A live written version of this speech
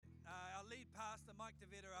Pastor Mike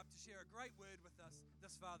DeVetta up to share a great word with us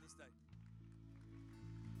this Father's Day.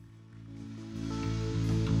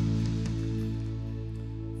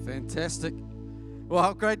 Fantastic.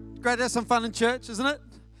 Well, great to have some fun in church, isn't it?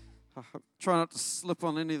 Try not to slip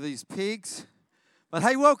on any of these pegs. But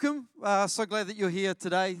hey, welcome. So glad that you're here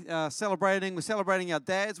today celebrating. We're celebrating our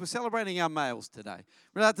dads. We're celebrating our males today.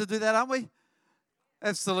 We're allowed to do that, aren't we?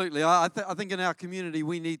 Absolutely. I think in our community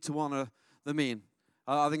we need to honor the men.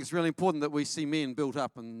 I think it's really important that we see men built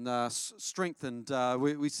up and strengthened.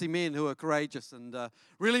 We see men who are courageous and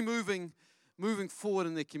really moving forward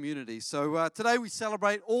in their community. So today we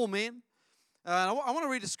celebrate all men. I want to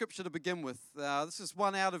read a scripture to begin with. This is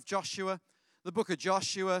one out of Joshua, the book of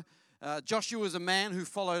Joshua. Joshua was a man who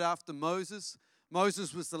followed after Moses.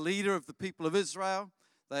 Moses was the leader of the people of Israel.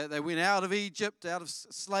 They went out of Egypt, out of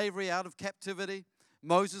slavery, out of captivity.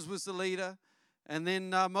 Moses was the leader. And then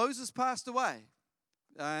Moses passed away.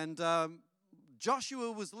 And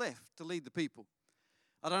Joshua was left to lead the people.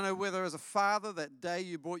 I don't know whether as a father that day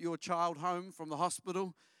you brought your child home from the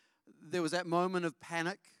hospital, there was that moment of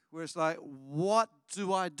panic where it's like, what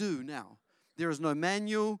do I do now? There is no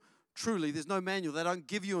manual. Truly, there's no manual. They don't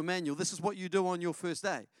give you a manual. This is what you do on your first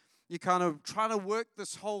day. You're kind of trying to work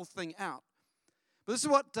this whole thing out. But this is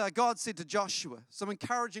what God said to Joshua. Some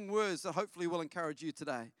encouraging words that hopefully will encourage you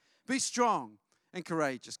today. Be strong and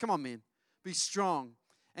courageous. Come on, men. Be strong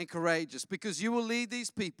and courageous, because you will lead these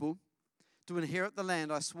people to inherit the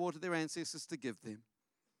land I swore to their ancestors to give them.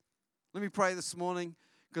 Let me pray this morning,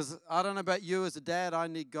 because I don't know about you as a dad, I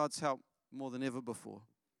need God's help more than ever before.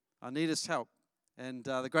 I need His help. And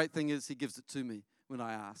the great thing is He gives it to me when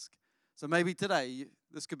I ask. So maybe today,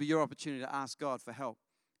 this could be your opportunity to ask God for help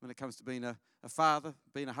when it comes to being a father,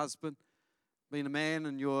 being a husband, being a man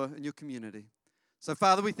in your community. So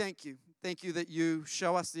Father, we thank you. Thank you that you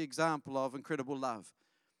show us the example of incredible love.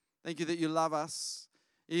 Thank you that you love us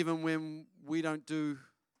even when we don't do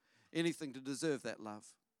anything to deserve that love.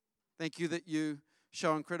 Thank you that you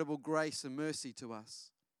show incredible grace and mercy to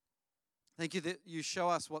us. Thank you that you show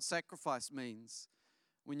us what sacrifice means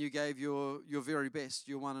when you gave your very best,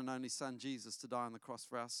 your one and only Son, Jesus, to die on the cross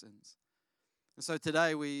for our sins. And so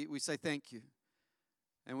today we say thank you.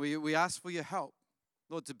 And we ask for your help,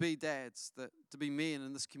 Lord, to be dads, to be men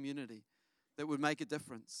in this community that would make a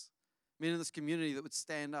difference. Men in this community that would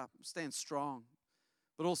stand up, stand strong,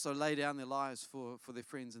 but also lay down their lives for their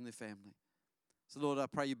friends and their family. So, Lord, I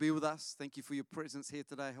pray you be with us. Thank you for your presence here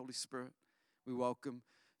today, Holy Spirit. We welcome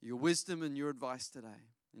your wisdom and your advice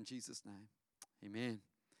today. In Jesus' name, amen.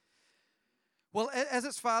 Well, as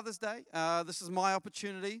it's Father's Day, this is my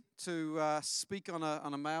opportunity to speak on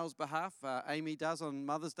a male's behalf. Amy does on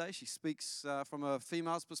Mother's Day. She speaks from a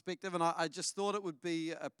female's perspective, and I just thought it would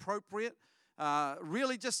be appropriate,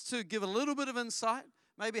 really just to give a little bit of insight,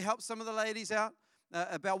 maybe help some of the ladies out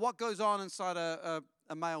about what goes on inside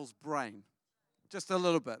a male's brain. Just a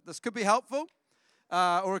little bit. This could be helpful,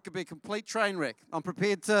 or it could be a complete train wreck. I'm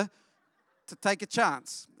prepared to take a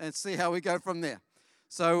chance and see how we go from there.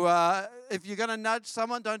 So if you're going to nudge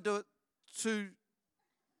someone, don't do it too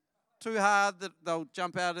hard that they'll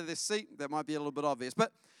jump out of their seat. That might be a little bit obvious.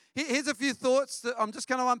 But here's a few thoughts. I'm just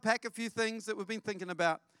going to unpack a few things that we've been thinking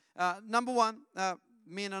about. Number one,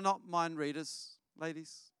 men are not mind readers,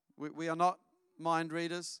 ladies. We are not mind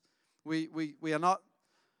readers. We are not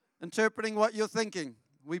interpreting what you're thinking.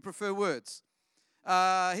 We prefer words.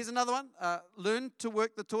 Here's another one. Learn to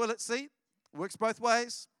work the toilet seat. Works both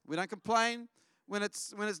ways. We don't complain when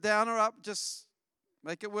it's down or up. Just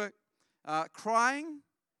make it work. Crying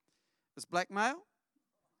is blackmail.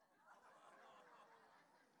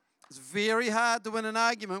 It's very hard to win an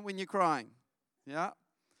argument when you're crying. Yeah.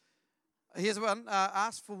 Here's one.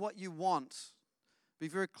 Ask for what you want. Be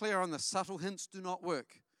very clear on the subtle hints do not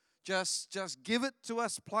work. Just give it to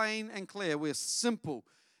us plain and clear. We're simple,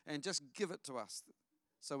 and just give it to us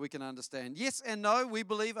so we can understand. Yes and no, we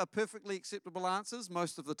believe, are perfectly acceptable answers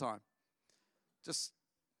most of the time.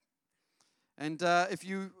 If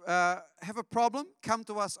you have a problem, come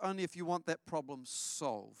to us only if you want that problem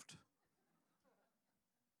solved.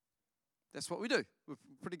 That's what we do. We're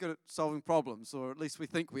pretty good at solving problems, or at least we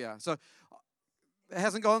think we are. So it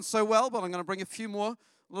hasn't gone so well, but I'm going to bring a few more a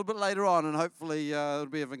little bit later on, and hopefully it'll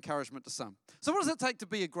be of encouragement to some. So what does it take to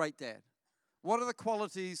be a great dad? What are the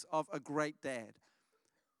qualities of a great dad?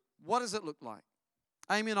 What does it look like?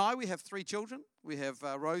 Amy and I, we have 3 children. We have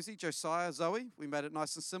Rosie, Josiah, Zoe. We made it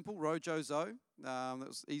nice and simple, Rojo, Zoe. That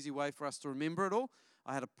was an easy way for us to remember it all.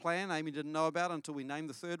 I had a plan Amy didn't know about until we named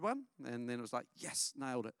the third one, and then it was like, yes,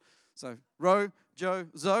 nailed it. So Ro, Jo,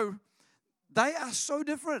 Zoe, they are so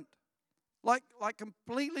different, like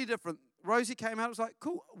completely different. Rosie came out, it was like,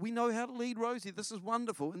 cool, we know how to lead Rosie. This is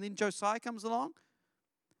wonderful. And then Josiah comes along.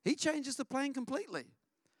 He changes the plan completely.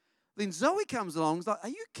 Then Zoe comes along. It's like, are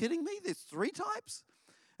you kidding me? There's 3 types?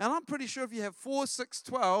 And I'm pretty sure if you have 4, 6,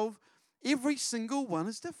 12, every single one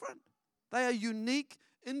is different. They are unique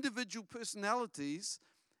individual personalities,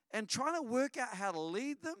 and trying to work out how to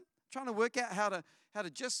lead them, trying to work out how to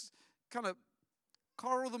just kind of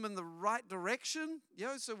coral them in the right direction,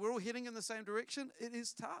 so we're all heading in the same direction, it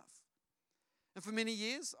is tough. And for many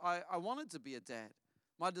years, I wanted to be a dad.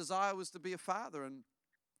 My desire was to be a father, and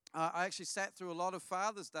I actually sat through a lot of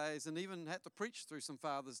Father's Days and even had to preach through some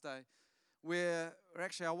Father's Day where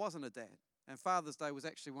actually I wasn't a dad. And Father's Day was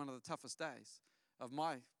actually one of the toughest days of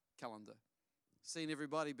my calendar. Seeing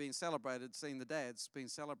everybody being celebrated, seeing the dads being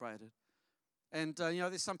celebrated. And,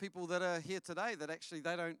 there's some people that are here today that actually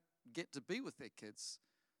they don't get to be with their kids.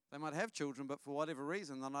 They might have children, but for whatever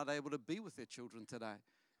reason, they're not able to be with their children today.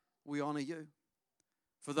 We honor you.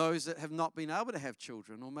 For those that have not been able to have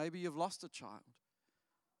children, or maybe you've lost a child,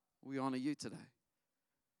 we honor you today.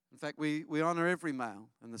 In fact, we honor every male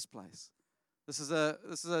in this place.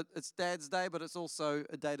 It's Dad's Day, but it's also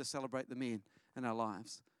a day to celebrate the men in our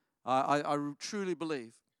lives. I truly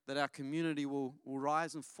believe that our community will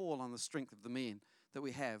rise and fall on the strength of the men that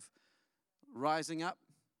we have. Rising up,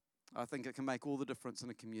 I think it can make all the difference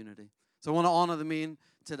in a community. So I want to honor the men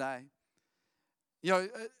today.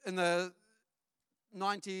 In the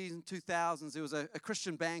 90s and 2000s, there was a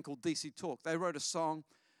Christian band called DC Talk. They wrote a song,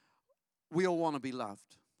 We All Want to Be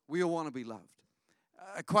Loved. We All Want to Be Loved.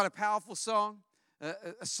 Quite a powerful song,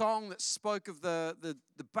 a song that spoke of the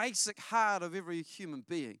basic heart of every human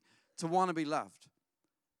being, to want to be loved,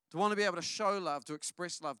 to want to be able to show love, to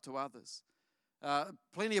express love to others.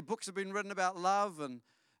 Plenty of books have been written about love, and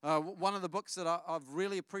one of the books that I've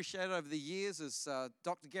really appreciated over the years is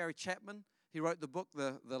Dr. Gary Chapman. He wrote the book,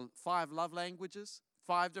 The 5 Love Languages,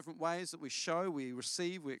 5 different ways that we show, we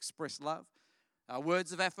receive, we express love.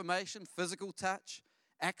 Words of affirmation, physical touch,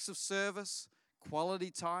 acts of service, quality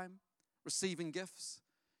time, receiving gifts.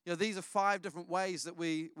 These are 5 different ways that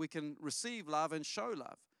we can receive love and show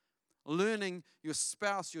love. Learning your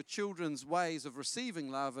spouse, your children's ways of receiving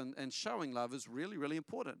love and showing love is really, really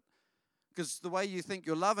important. Because the way you think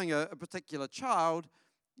you're loving a particular child,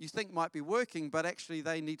 you think might be working, but actually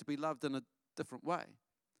they need to be loved in a different way.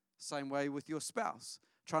 Same way with your spouse.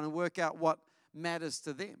 Trying to work out what matters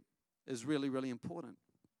to them is really, really important.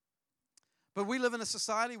 But we live in a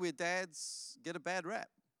society where dads get a bad rap.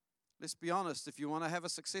 Let's be honest, if you want to have a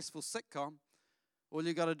successful sitcom, all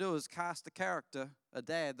you got to do is cast a character, a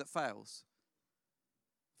dad that fails.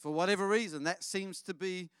 For whatever reason, that seems to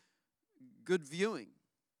be good viewing.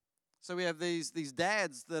 So we have these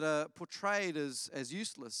dads that are portrayed as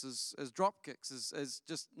useless, as dropkicks, as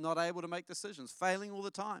just not able to make decisions, failing all the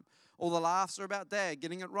time. All the laughs are about dad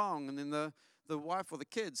getting it wrong, and then the wife or the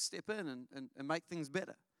kids step in and make things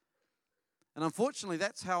better. And unfortunately,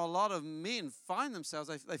 that's how a lot of men find themselves.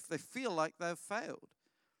 They feel like they've failed.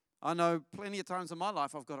 I know plenty of times in my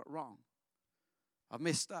life I've got it wrong. I've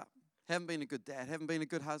messed up. Haven't been a good dad. Haven't been a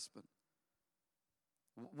good husband.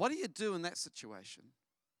 What do you do in that situation?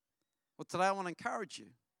 Well, today I want to encourage you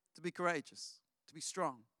to be courageous, to be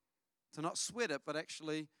strong, to not sweat it, but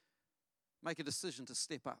actually make a decision to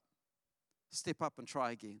step up. Step up and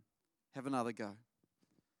try again. Have another go.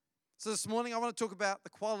 So this morning I want to talk about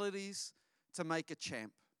the qualities to make a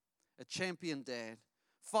champion dad.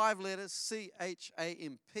 5 letters,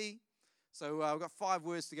 CHAMP. So I've got 5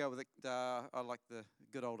 words to go with it. I like the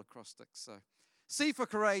good old acrostics. So C for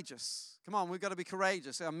courageous. Come on, we've got to be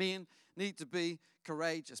courageous. Our men need to be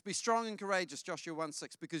courageous. Be strong and courageous, Joshua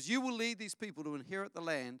 1:6, because you will lead these people to inherit the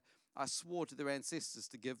land I swore to their ancestors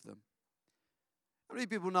to give them. How many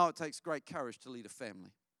people know it takes great courage to lead a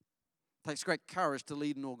family? It takes great courage to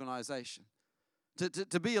lead an organization.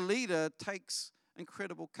 To be a leader takes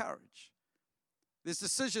incredible courage. There's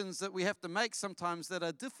decisions that we have to make sometimes that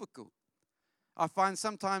are difficult. I find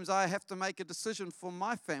sometimes I have to make a decision for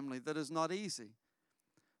my family that is not easy.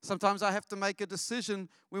 Sometimes I have to make a decision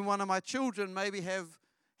when one of my children maybe have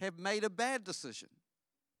made a bad decision.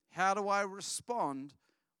 How do I respond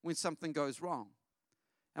when something goes wrong?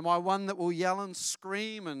 Am I one that will yell and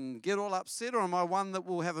scream and get all upset, or am I one that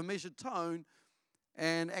will have a measured tone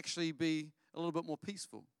and actually be a little bit more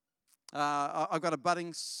peaceful? I've got a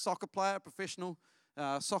budding soccer player, professional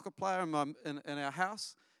soccer player in our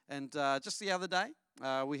house. And just the other day,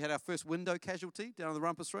 we had our first window casualty down in the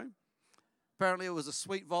rumpus room. Apparently, it was a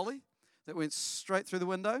sweet volley that went straight through the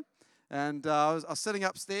window. And I was sitting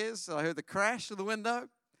upstairs, and I heard the crash of the window.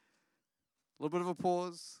 A little bit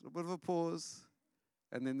of a pause,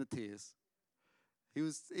 and then the tears. He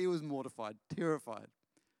was mortified, terrified.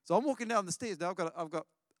 So I'm walking down the stairs. Now I've got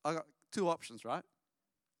two options, right?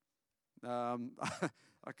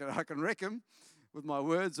 I can wreck him with my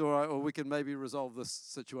words, or we can maybe resolve this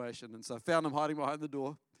situation. And so I found him hiding behind the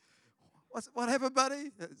door. What happened,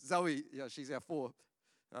 buddy? Zoe, yeah, she's our 4.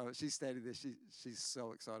 She's standing there. She's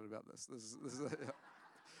so excited about this.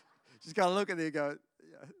 She's going to look at there and go,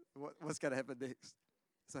 yeah, what's going to happen next?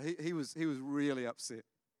 So he was really upset.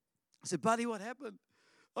 I said, buddy, what happened?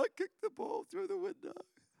 I kicked the ball through the window.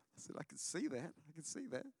 I said, I can see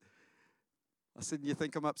that. I said, you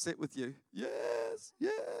think I'm upset with you? Yes.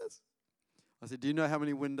 I said, do you know how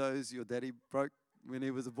many windows your daddy broke when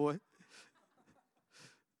he was a boy?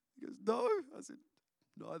 He goes, no. I said,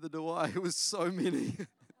 neither do I. It was so many.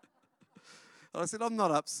 I said, I'm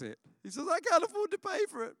not upset. He says, I can't afford to pay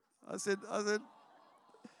for it. I said,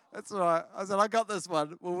 that's all right. I said, I got this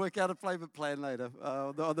one. We'll work out a payment plan later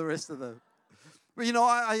on the rest of the. But,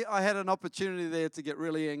 I had an opportunity there to get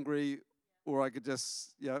really angry, or I could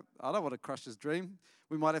just, I don't want to crush his dream.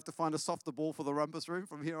 We might have to find a softer ball for the rumpus room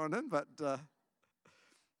from here on in. But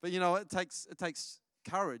it takes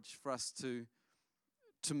courage for us to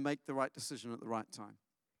make the right decision at the right time.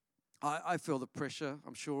 I feel the pressure.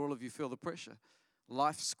 I'm sure all of you feel the pressure.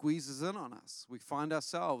 Life squeezes in on us. We find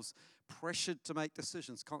ourselves pressured to make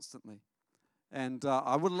decisions constantly. And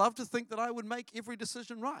I would love to think that I would make every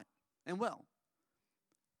decision right and well.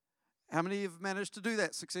 How many have managed to do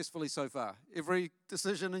that successfully so far? Every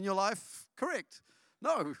decision in your life correct?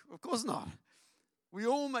 No, of course not. We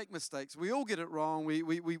all make mistakes. We all get it wrong. We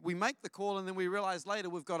make the call and then we realize later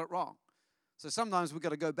we've got it wrong. So sometimes we've got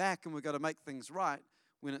to go back and we've got to make things right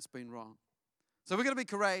when it's been wrong. So we've got to be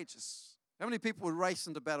courageous. How many people would race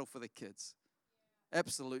into battle for their kids?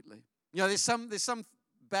 Absolutely. There's some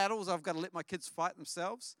battles I've got to let my kids fight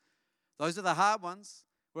themselves. Those are the hard ones.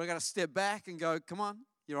 We're going to step back and go, come on,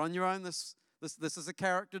 you're on your own. This is a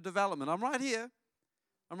character development. I'm right here,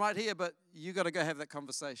 but you got to go have that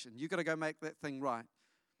conversation. You got to go make that thing right.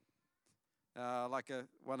 Like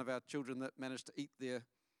one of our children that managed to eat their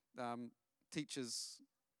teacher's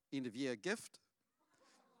end of year gift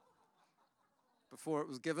before it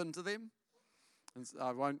was given to them. And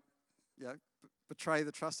I won't betray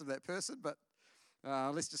the trust of that person, but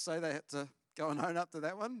let's just say they had to go and own up to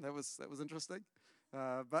that one. That was interesting.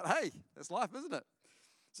 But hey, that's life, isn't it?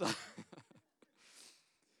 So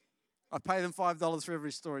I pay them $5 for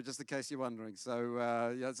every story, just in case you're wondering.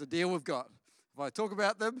 So it's a deal we've got. If I talk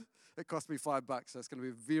about them, it cost me $5, so it's going to be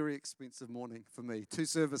a very expensive morning for me. 2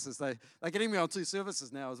 services. They're getting me on 2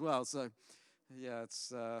 services now as well. So yeah,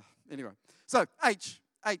 it's anyway. So H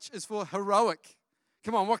is for heroic.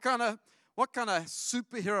 Come on, what kind of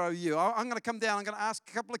superhero are you? I'm going to come down. I'm going to ask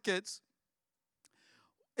a couple of kids.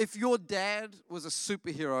 If your dad was a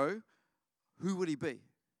superhero, who would he be?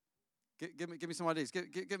 Give me some ideas.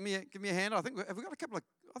 Give me a hand. I think we've got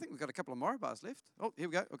a couple of Moro bars left. Oh, here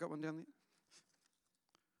we go. I've got one down there.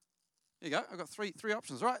 There you go. I've got three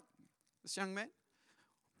options. Right, this young man.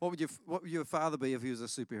 What would your father be if he was a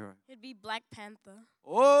superhero? It'd be Black Panther.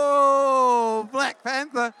 Oh, Black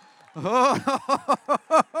Panther.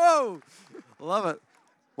 Oh, love it.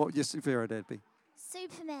 What would your superhero dad be?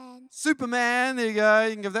 Superman. There you go.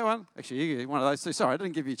 You can give that one. Actually, you get one of those two. Sorry, I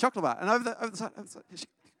didn't give you a chocolate bar. And over the side.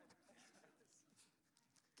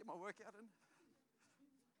 Get my workout in.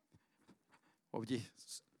 What would you?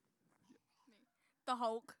 The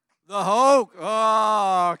Hulk. The Hulk.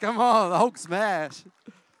 Oh, come on. The Hulk smash.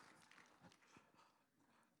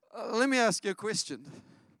 Let me ask you a question.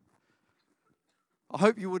 I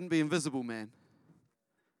hope you wouldn't be Invisible Man.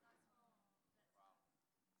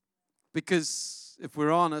 Because if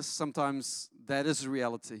we're honest, sometimes that is a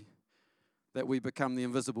reality, that we become the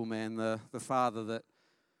invisible man, the father that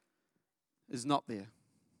is not there.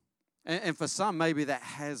 And for some, maybe that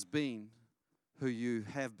has been who you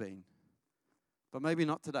have been. But maybe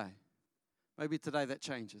not today. Maybe today that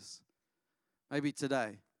changes. Maybe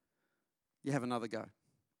today you have another go.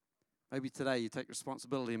 Maybe today you take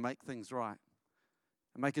responsibility and make things right.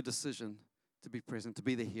 And make a decision to be present, to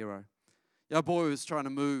be the hero. Our boy was trying to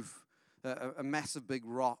move a massive big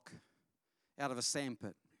rock out of a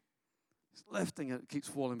sandpit. He's lifting it, keeps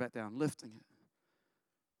falling back down, lifting it.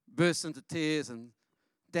 Bursts into tears, and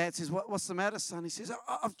Dad says, what's the matter, son? He says,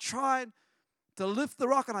 I've tried to lift the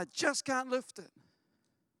rock and I just can't lift it.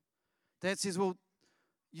 Dad says, well,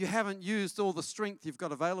 you haven't used all the strength you've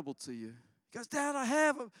got available to you. He goes, Dad, I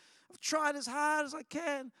have. I've tried as hard as I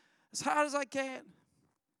can.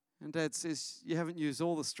 And Dad says, you haven't used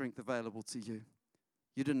all the strength available to you.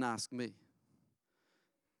 You didn't ask me.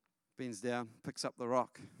 Bends down, picks up the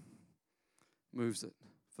rock, moves it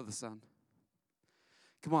for the son.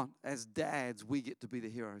 Come on, as dads, we get to be the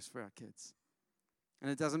heroes for our kids.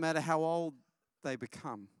 And it doesn't matter how old they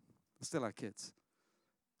become, they're still our kids.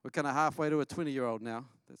 We're kind of halfway to a 20-year-old now.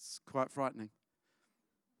 That's quite frightening.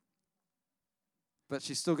 But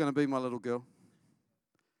she's still going to be my little girl.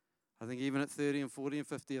 I think even at 30 and 40 and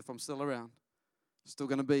 50, if I'm still around, she's still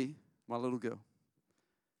going to be my little girl.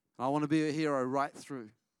 And I want to be a hero right through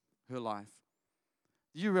her life.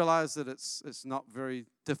 Do you realize that it's not very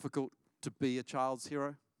difficult to be a child's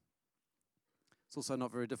hero? It's also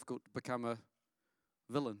not very difficult to become a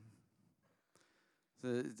villain.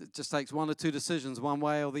 It just takes one or two decisions, one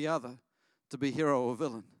way or the other, to be hero or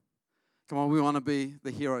villain. Come on, we want to be the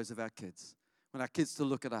heroes of our kids. When our kids to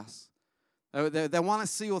look at us, they want to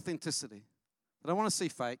see authenticity. They don't want to see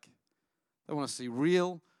fake. They want to see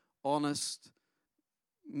real, honest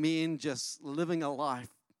men just living a life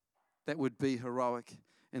that would be heroic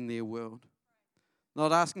in their world.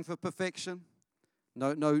 Not asking for perfection.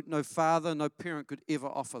 No father, no parent could ever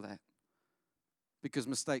offer that, because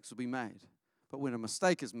mistakes will be made. But when a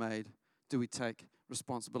mistake is made, do we take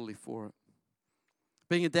responsibility for it?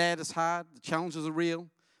 Being a dad is hard. The challenges are real.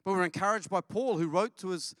 But we're encouraged by Paul, who wrote to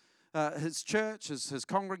his church, his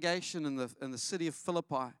congregation in the city of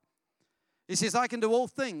Philippi. He says, I can do all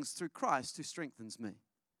things through Christ who strengthens me.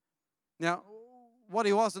 Now, what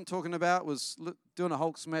he wasn't talking about was doing a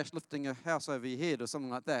Hulk smash, lifting a house over your head or something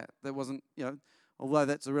like that. That wasn't, although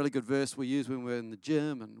that's a really good verse we use when we're in the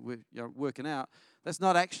gym and we're working out, that's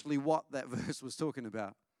not actually what that verse was talking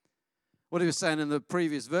about. What he was saying in the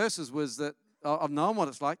previous verses was that I've known what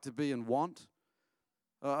it's like to be in want.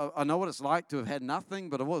 I know what it's like to have had nothing,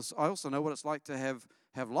 but I also know what it's like to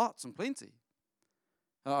have lots and plenty.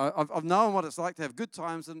 I've known what it's like to have good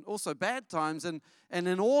times and also bad times, and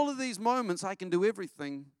in all of these moments, I can do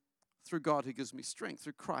everything through God who gives me strength,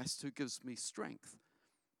 through Christ who gives me strength.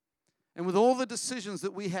 And with all the decisions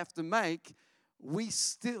that we have to make, we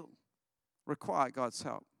still require God's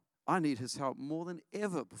help. I need His help more than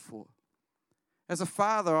ever before. As a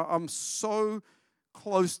father, I'm so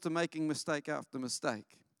close to making mistake after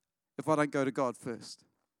mistake if I don't go to God first.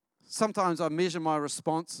 Sometimes I measure my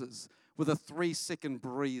responses with a 3-second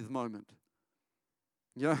breathe moment.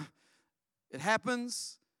 It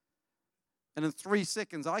happens, and in 3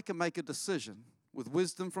 seconds, I can make a decision with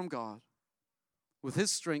wisdom from God, with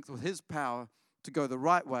His strength, with His power, to go the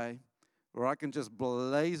right way, or I can just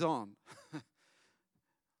blaze on.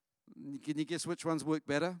 Can you guess which ones work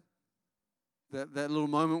better? That little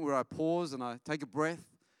moment where I pause and I take a breath,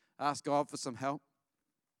 ask God for some help.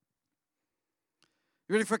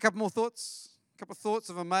 You ready for a couple more thoughts? A couple of thoughts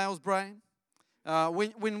of a male's brain.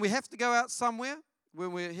 When we have to go out somewhere,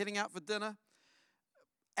 when we're heading out for dinner,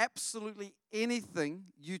 absolutely anything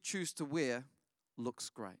you choose to wear looks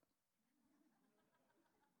great.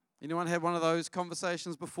 Anyone had one of those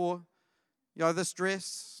conversations before? This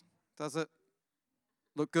dress, does it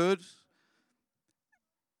look good?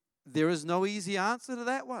 There is no easy answer to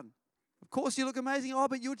that one. Of course you look amazing. Oh,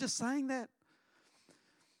 but you were just saying that.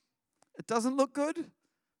 It doesn't look good.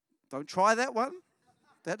 Don't try that one.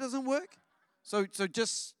 That doesn't work. So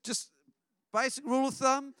just basic rule of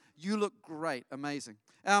thumb, you look great, amazing.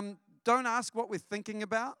 Don't ask what we're thinking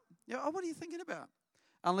about. What are you thinking about?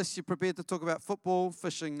 Unless you're prepared to talk about football,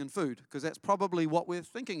 fishing, and food, because that's probably what we're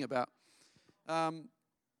thinking about.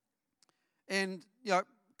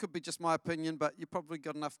 Could be just my opinion, but you've probably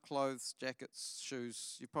got enough clothes, jackets,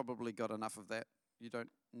 shoes. You've probably got enough of that. You don't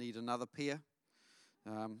need another pair.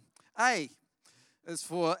 A is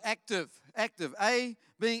for active. Active. A,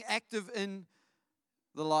 being active in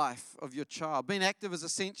the life of your child. Being active is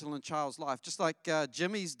essential in a child's life. Just like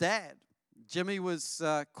Jimmy's dad. Jimmy was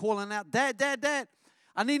calling out, Dad, Dad, Dad,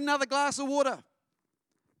 I need another glass of water.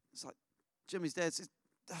 It's like Jimmy's dad says,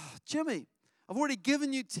 Jimmy, I've already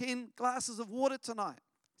given you 10 glasses of water tonight.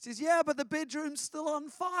 He says, yeah, but the bedroom's still on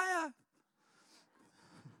fire.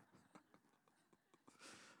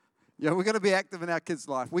 We're going to be active in our kids'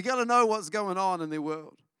 life. We got to know what's going on in their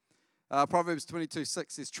world. Proverbs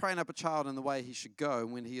 22:6 says, train up a child in the way he should go,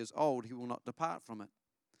 and when he is old, he will not depart from it.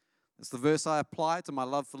 That's the verse I apply to my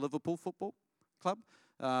love for Liverpool Football Club.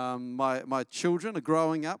 My children are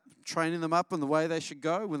growing up, training them up in the way they should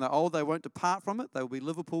go. When they're old, they won't depart from it. They will be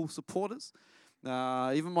Liverpool supporters.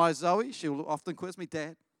 Even my Zoe, she'll often quiz me,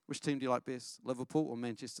 Dad, which team do you like best, Liverpool or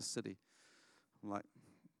Manchester City? I'm like,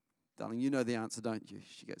 darling, you know the answer, don't you?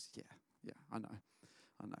 She goes, yeah, I know.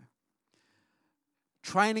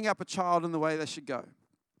 Training up a child in the way they should go.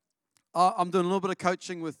 I'm doing a little bit of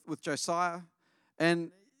coaching with Josiah,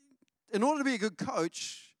 and in order to be a good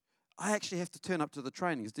coach, I actually have to turn up to the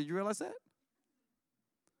trainings. Did you realize that?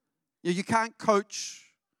 You can't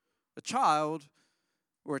coach a child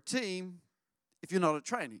or a team if you're not at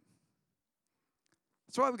training.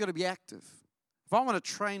 That's why we've got to be active. If I want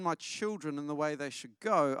to train my children in the way they should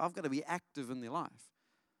go, I've got to be active in their life.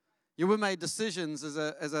 We made decisions as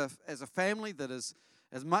a family that is,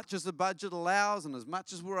 as much as the budget allows and as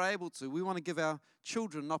much as we're able to, we want to give our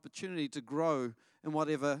children an opportunity to grow in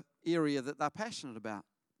whatever area that they're passionate about.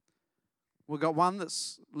 We've got one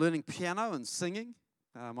that's learning piano and singing.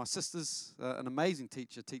 My sister's an amazing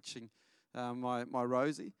teacher teaching my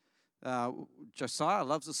Rosie. Josiah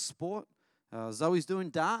loves the sport. Zoe's doing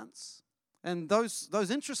dance. And those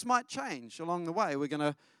interests might change along the way. We're going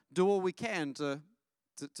to do all we can to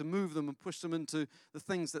move them and push them into the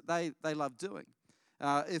things that they love doing.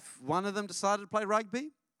 If one of them decided to play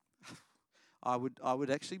rugby, I would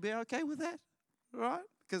actually be okay with that, right?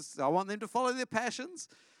 Because I want them to follow their passions.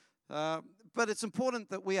 But it's important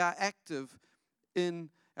that we are active in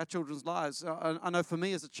our children's lives. I know for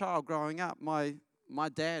me as a child growing up, my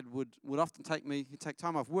dad would often he'd take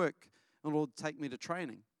time off work in order to take me to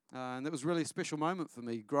training. And that was really a special moment for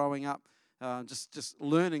me growing up, just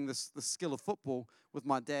learning the skill of football with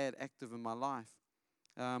my dad active in my life.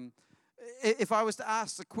 If I was to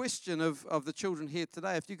ask the question of the children here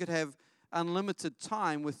today, if you could have unlimited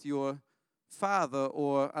time with your father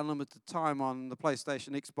or unlimited time on the PlayStation,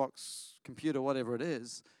 Xbox, computer, whatever it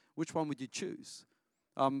is, which one would you choose?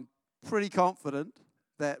 I'm pretty confident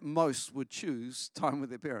that most would choose time with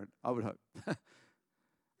their parent, I would hope.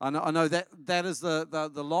 I know that is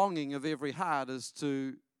the longing of every heart, is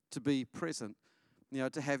to be present,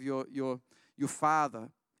 to have your father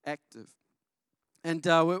active. And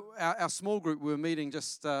our small group, we were meeting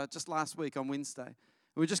just last week on Wednesday.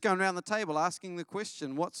 We were just going around the table asking the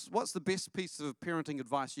question, what's the best piece of parenting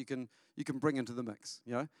advice you can bring into the mix?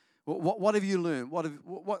 What have you learned?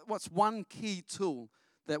 What's one key tool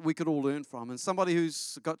that we could all learn from? And somebody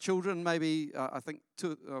who's got children, maybe I think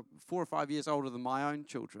 4 or 5 years older than my own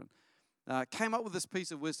children, came up with this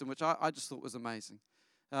piece of wisdom, which I just thought was amazing.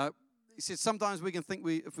 He said sometimes we can think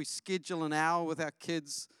if we schedule an hour with our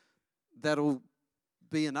kids, that'll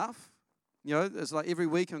be enough. It's like every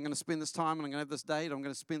week I'm going to spend this time and I'm going to have this date, I'm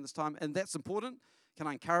going to spend this time, and that's important. Can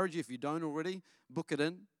I encourage you, if you don't already, book it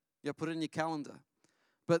in, put it in your calendar.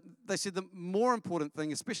 But they said the more important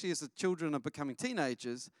thing, especially as the children are becoming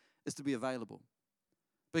teenagers, is to be available.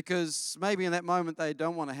 Because maybe in that moment they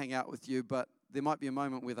don't want to hang out with you, but there might be a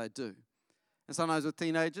moment where they do. And sometimes with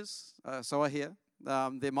teenagers, so I hear,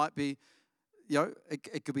 there might be,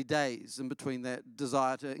 it could be days in between that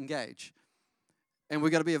desire to engage. And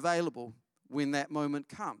we've got to be available when that moment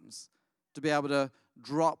comes to be able to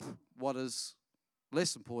drop what is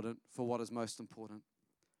less important for what is most important.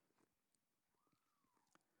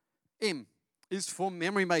 M is for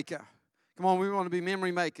memory maker. Come on, we want to be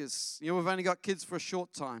memory makers. We've only got kids for a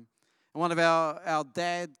short time. And one of our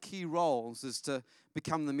dad key roles is to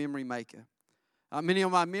become the memory maker. Many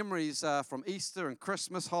of my memories are from Easter and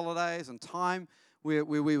Christmas holidays and time where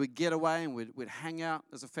we would get away and we'd hang out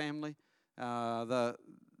as a family. The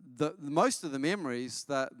most of the memories,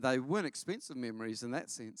 that they weren't expensive memories in that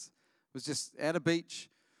sense. It was just at a beach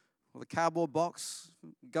with a cardboard box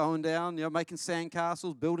going down, making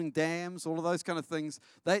sandcastles, building dams, all of those kind of things.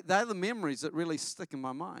 They're the memories that really stick in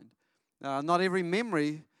my mind. Not every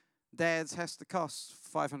memory, Dad's, has to cost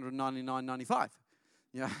 $599.95.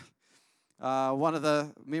 One of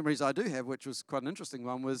the memories I do have, which was quite an interesting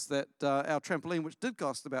one, was that our trampoline, which did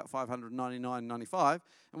cost about $599.95,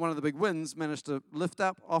 and one of the big winds managed to lift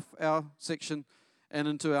up off our section and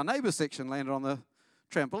into our neighbour's section, landed on the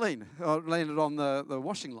trampoline, landed on the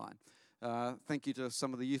washing line. Thank you to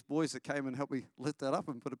some of the youth boys that came and helped me lift that up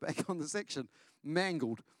and put it back on the section.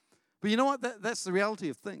 Mangled. But you know what? That's the reality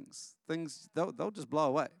of things. Things, they'll just blow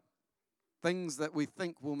away. Things that we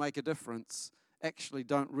think will make a difference actually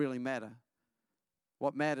don't really matter.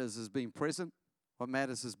 What matters is being present. What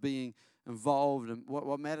matters is being involved. And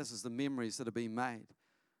what matters is the memories that are being made.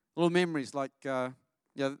 Little memories like,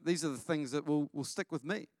 these are the things that will stick with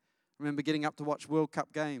me. I remember getting up to watch World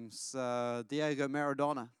Cup games, Diego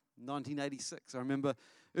Maradona, 1986. I remember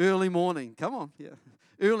early morning,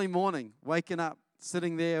 early morning, waking up,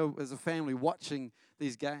 sitting there as a family watching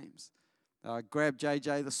these games. Grabbed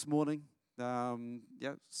JJ this morning,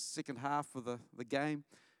 second half of the game,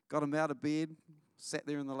 got him out of bed, sat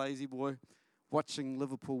there in the lazy boy, watching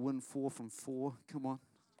Liverpool win 4 from 4. Come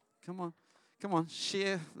on,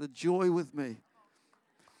 share the joy with me.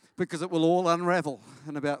 Because it will all unravel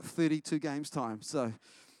in about 32 games' time.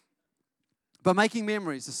 But making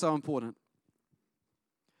memories is so important.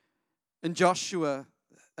 In Joshua,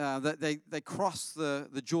 they crossed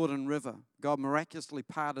the Jordan River. God miraculously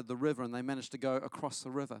parted the river, and they managed to go across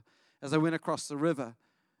the river. As they went across the river,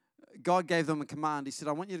 God gave them a command. He said,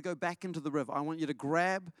 I want you to go back into the river. I want you to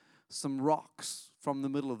grab some rocks from the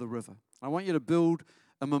middle of the river. I want you to build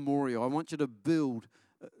a memorial. I want you to build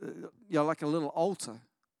like a little altar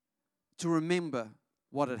to remember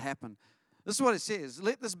what had happened. This is what it says.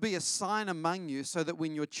 Let this be a sign among you so that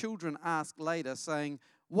when your children ask later, saying,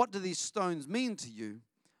 what do these stones mean to you?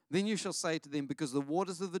 Then you shall say to them, because the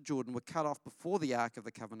waters of the Jordan were cut off before the ark of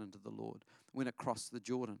the covenant of the Lord when it crossed the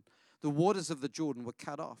Jordan. The waters of the Jordan were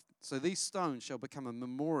cut off. So these stones shall become a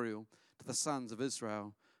memorial to the sons of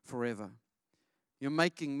Israel forever. You're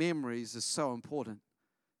making memories is so important.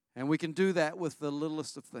 And we can do that with the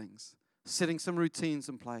littlest of things. Setting some routines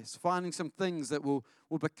in place. Finding some things that will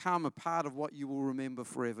become a part of what you will remember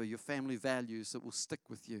forever. Your family values that will stick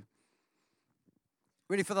with you.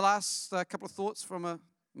 Ready for the last couple of thoughts from a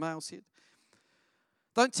male's head?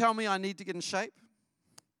 Don't tell me I need to get in shape.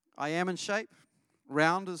 I am in shape.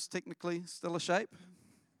 Round is technically still a shape.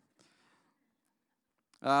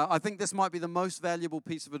 I think this might be the most valuable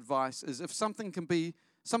piece of advice, is if something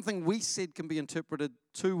we said can be interpreted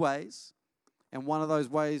two ways, and one of those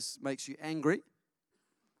ways makes you angry,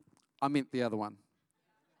 I meant the other one.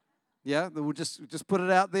 Yeah, we'll just put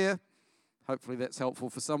it out there. Hopefully that's helpful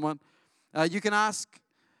for someone. You can ask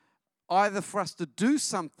either for us to do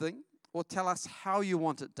something or tell us how you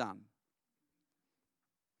want it done.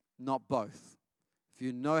 Not both. If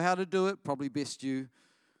you know how to do it, probably best you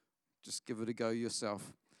just give it a go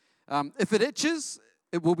yourself. If it itches,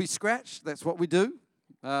 it will be scratched. That's what we do.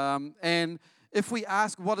 And if we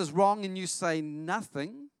ask what is wrong and you say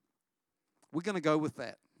nothing, we're going to go with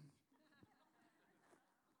that.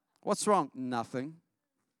 What's wrong? Nothing.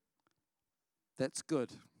 That's good.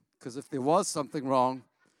 Because if there was something wrong,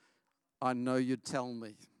 I know you'd tell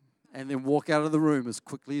me. And then walk out of the room as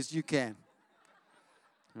quickly as you can.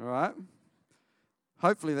 All right?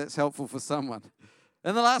 Hopefully that's helpful for someone.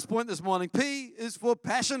 And the last point this morning, P is for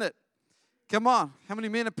passionate. Come on. How many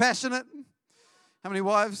men are passionate? How many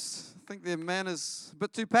wives think their man is a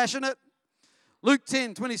bit too passionate? Luke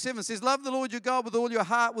 10:27 says, love the Lord your God with all your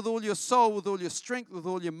heart, with all your soul, with all your strength, with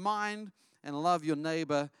all your mind, and love your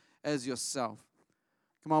neighbor as yourself.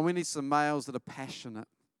 Come on, we need some males that are passionate,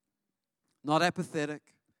 not apathetic,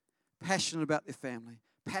 passionate about their family,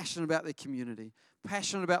 passionate about their community,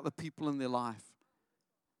 passionate about the people in their life.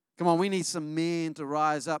 Come on, we need some men to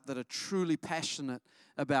rise up that are truly passionate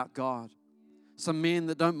about God. Some men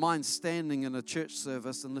that don't mind standing in a church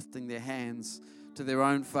service and lifting their hands to their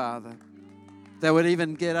own Father. They would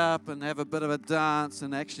even get up and have a bit of a dance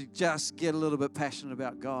and actually just get a little bit passionate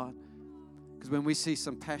about God. Because when we see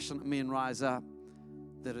some passionate men rise up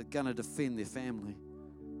that are going to defend their family,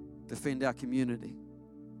 defend our community,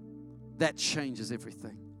 that changes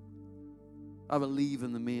everything. I believe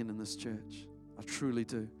in the men in this church. I truly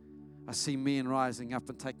do. I see men rising up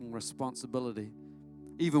and taking responsibility,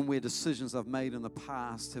 even where decisions I've made in the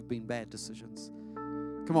past have been bad decisions.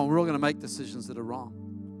 Come on, we're all going to make decisions that are wrong.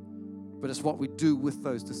 But it's what we do with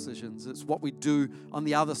those decisions. It's what we do on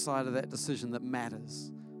the other side of that decision that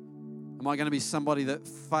matters. Am I going to be somebody that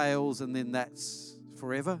fails and then that's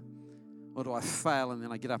forever? Or do I fail and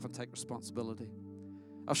then I get up and take responsibility?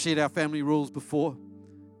 I've shared our family rules before.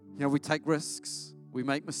 You know, we take risks, we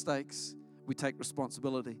make mistakes, we take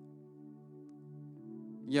responsibility.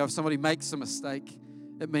 You know, if somebody makes a mistake,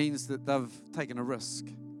 it means that they've taken a risk.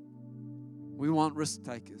 We want risk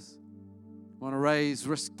takers. We want to raise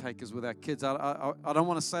risk takers with our kids. I don't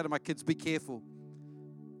want to say to my kids, be careful.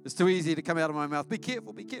 It's too easy to come out of my mouth, be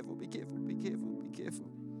careful, be careful, be careful, be careful, be careful.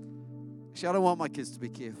 Actually, I don't want my kids to be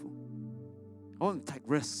careful. I want them to take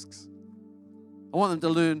risks. I want them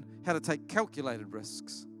to learn how to take calculated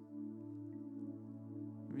risks.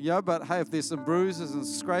 Yeah, but hey, if there's some bruises and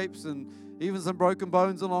scrapes and even some broken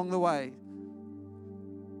bones along the way,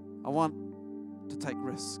 I want to take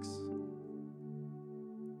risks.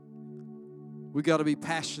 We've got to be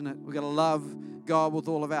passionate. We've got to love God with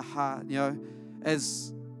all of our heart. You know,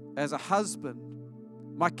 as a husband,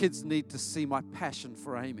 my kids need to see my passion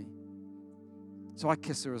for Amy. So I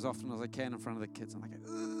kiss her as often as I can in front of the kids. And I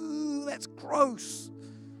go, ooh, that's gross.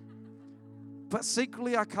 But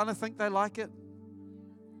secretly, I kind of think they like it.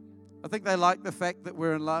 I think they like the fact that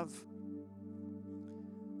we're in love.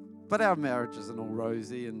 But our marriage isn't all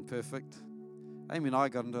rosy and perfect. Amy and I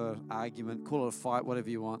got into an argument, call it a fight, whatever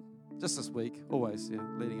you want. Just this week, always, you know,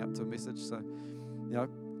 leading up to a message. So, you know,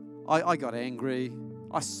 I got angry.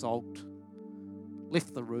 I sulked.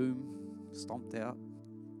 Left the room. Stomped out.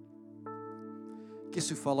 Guess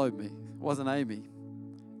who followed me? It wasn't Amy.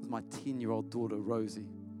 It was my 10-year-old daughter, Rosie.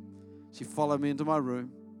 She followed me into my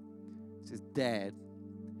room. She says, Dad,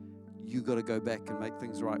 you got to go back and make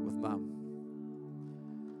things right with Mum.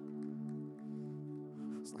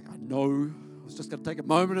 Like, I know. I was just going to take a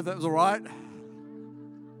moment if that was all right.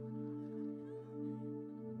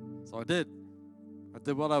 So I did. I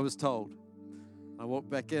did what I was told. I walked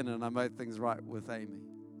back in and I made things right with Amy.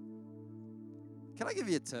 Can I give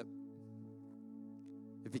you a tip?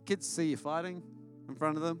 If your kids see you fighting in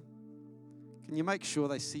front of them, can you make sure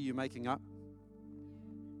they see you making up?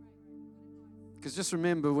 Because just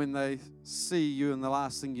remember, when they see you and the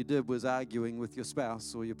last thing you did was arguing with your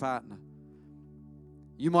spouse or your partner,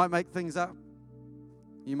 you might make things up.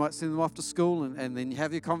 You might send them off to school and then you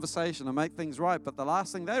have your conversation and make things right. But the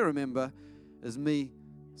last thing they remember is me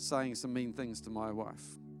saying some mean things to my wife,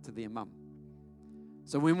 to their mum.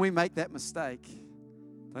 So when we make that mistake,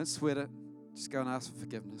 don't sweat it. Just go and ask for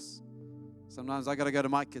forgiveness. Sometimes I got to go to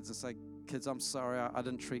my kids and say, kids, I'm sorry. I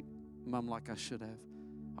didn't treat mum like I should have.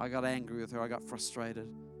 I got angry with her. I got frustrated.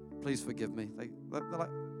 Please forgive me. They're like,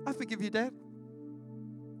 I forgive you, Dad.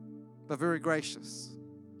 They're very gracious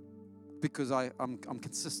because I'm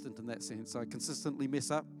consistent in that sense. I consistently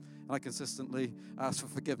mess up and I consistently ask for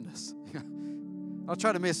forgiveness. I'll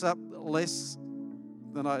try to mess up less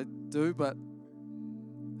than I do, but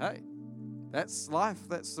hey, that's life.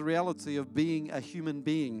 That's the reality of being a human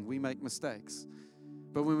being. We make mistakes.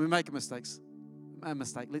 But when we make a mistake,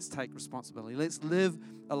 let's take responsibility. Let's live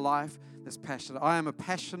a life that's passionate. I am a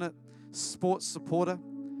passionate sports supporter.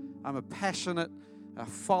 I'm a passionate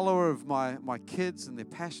follower of my kids and their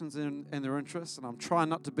passions and their interests. And I'm trying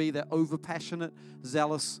not to be that over-passionate,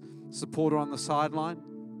 zealous supporter on the sideline,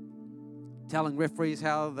 telling referees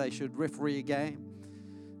how they should referee a game.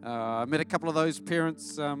 I met a couple of those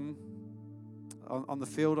parents on the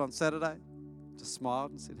field on Saturday. Just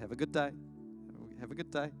smiled and said, have a good day. Have a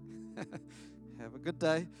good day. Have a good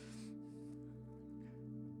day.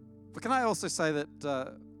 But can I also say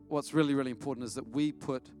that what's really, really important is that we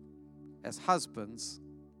put, as husbands,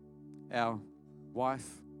 our wife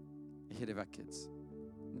ahead of our kids.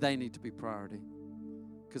 They need to be priority.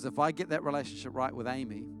 Because if I get that relationship right with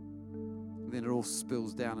Amy, then it all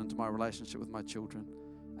spills down into my relationship with my children.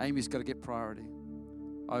 Amy's got to get priority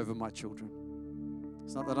over my children.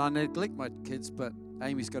 It's not that I neglect my kids, but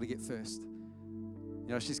Amy's got to get first.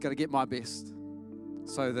 You know, she's got to get my best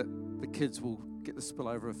so that the kids will get the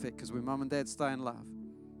spillover effect, because when mum and dad stay in love,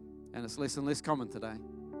 and it's less and less common today.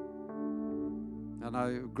 I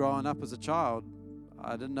know growing up as a child,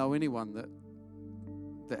 I didn't know anyone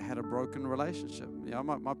that had a broken relationship. You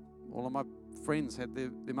know, all of my friends had their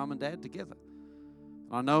mum and dad together.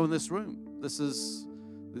 And I know in this room,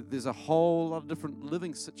 there's a whole lot of different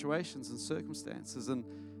living situations and circumstances, and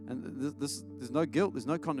there's no guilt, there's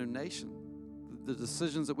no condemnation. The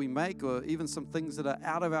decisions that we make, or even some things that are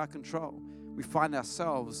out of our control, we find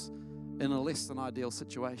ourselves in a less than ideal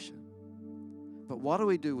situation. But what do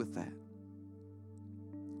we do with that?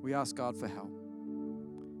 We ask God for help.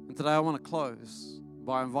 And today I want to close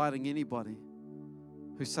by inviting anybody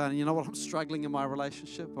who's saying, you know what, I'm struggling in my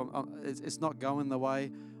relationship. It's not going the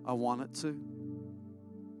way I want it to.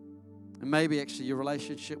 And maybe actually your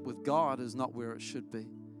relationship with God is not where it should be.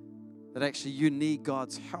 That actually you need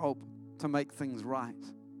God's help to make things right.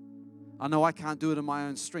 I know I can't do it in my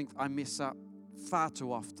own strength. I mess up far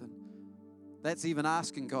too often. That's even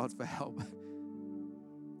asking God for help.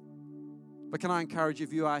 But can I encourage you,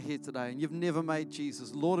 if you are here today and you've never made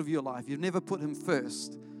Jesus Lord of your life, you've never put Him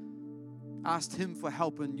first, asked Him for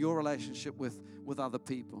help in your relationship with other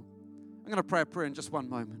people. I'm going to pray a prayer in just one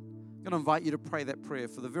moment. I'm going to invite you to pray that prayer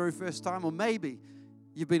for the very first time, or maybe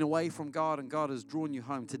you've been away from God and God has drawn you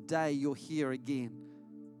home. Today you're here again,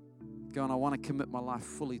 going, I want to commit my life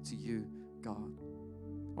fully to you, God.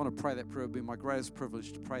 I want to pray that prayer. It would be my greatest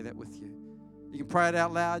privilege to pray that with you. You can pray it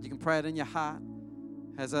out loud. You can pray it in your heart.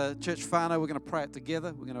 As a church whānau, we're going to pray it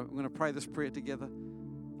together. We're going to pray this prayer together.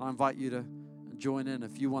 I invite you to join in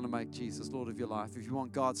if you want to make Jesus Lord of your life, if you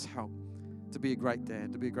want God's help to be a great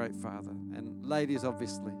dad, to be a great father. And ladies,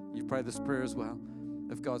 obviously, you pray this prayer as well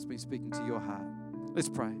if God's been speaking to your heart. Let's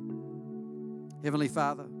pray. Heavenly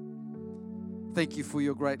Father, thank you for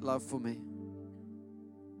your great love for me.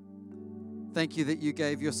 Thank you that you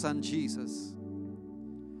gave your son Jesus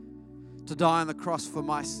to die on the cross for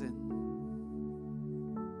my sin.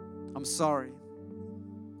 I'm sorry.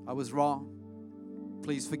 I was wrong.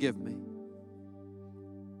 Please forgive me.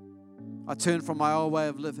 I turn from my old way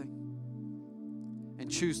of living and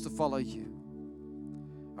choose to follow you.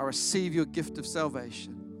 I receive your gift of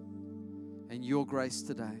salvation and your grace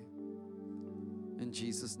today. In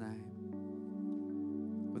Jesus' name.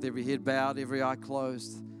 With every head bowed, every eye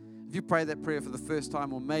closed. If you pray that prayer for the first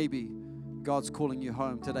time, or maybe God's calling you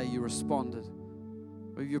home today, you responded.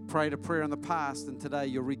 Or you prayed a prayer in the past and today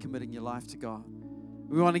you're recommitting your life to God.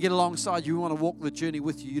 We want to get alongside you. We want to walk the journey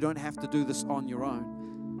with you. You don't have to do this on your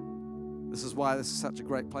own. This is why this is such a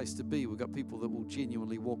great place to be. We've got people that will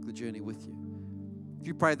genuinely walk the journey with you. If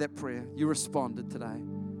you prayed that prayer, you responded today.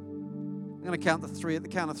 I'm going to count to 3. At the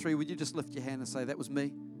count of 3, would you just lift your hand and say, that was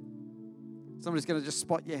me? Somebody's going to just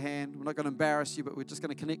spot your hand. We're not going to embarrass you, but we're just going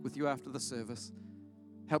to connect with you after the service.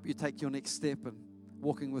 Help you take your next step in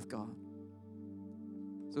walking with God.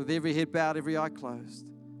 So with every head bowed, every eye closed.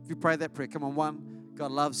 If you prayed that prayer, come on. 1,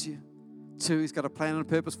 God loves you. 2, He's got a plan and a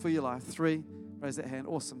purpose for your life. 3, raise that hand.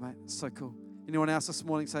 Awesome, mate. It's so cool. Anyone else this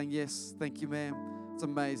morning saying, yes, thank you, ma'am. It's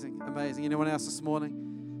amazing, amazing. Anyone else this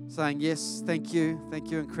morning saying, yes, thank you,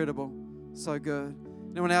 incredible, so good.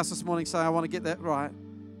 Anyone else this morning saying, I want to get that right,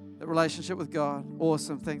 that relationship with God.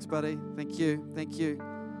 Awesome, thanks, buddy. Thank you,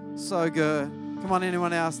 so good. Come on,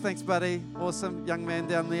 anyone else? Thanks, buddy. Awesome, young man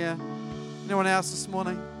down there. Anyone else this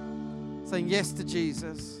morning saying yes to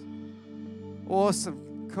Jesus?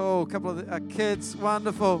 Awesome, cool. A couple of kids,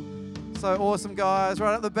 wonderful. So awesome, guys.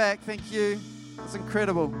 Right at the back, thank you. It's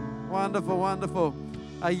incredible. Wonderful, wonderful.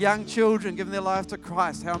 Young children giving their life to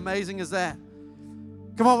Christ. How amazing is that?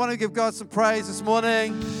 Come on, why don't we give God some praise this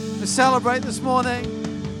morning? Let's celebrate this morning.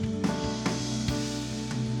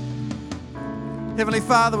 Heavenly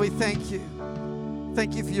Father, we thank you.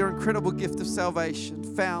 Thank you for your incredible gift of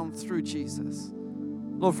salvation found through Jesus.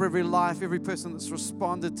 Lord, for every life, every person that's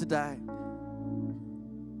responded today.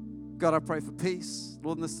 God, I pray for peace,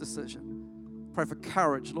 Lord, in this decision. Pray for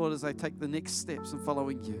courage, Lord, as they take the next steps in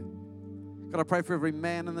following you. God, I pray for every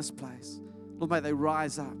man in this place. Lord, may they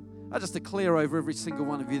rise up. I just declare over every single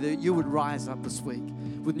one of you that you would rise up this week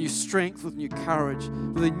with new strength, with new courage,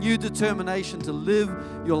 with a new determination to live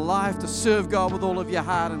your life, to serve God with all of your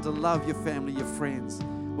heart, and to love your family, your friends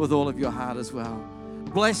with all of your heart as well.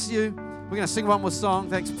 Bless you. We're going to sing one more song.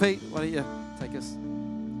 Thanks, Pete. Why don't you take us?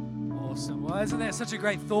 Awesome. Well, isn't that such a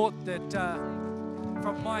great thought that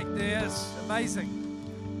from Mike there? It's amazing.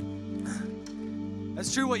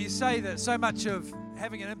 It's true what you say, that so much of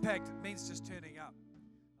having an impact means just turning up.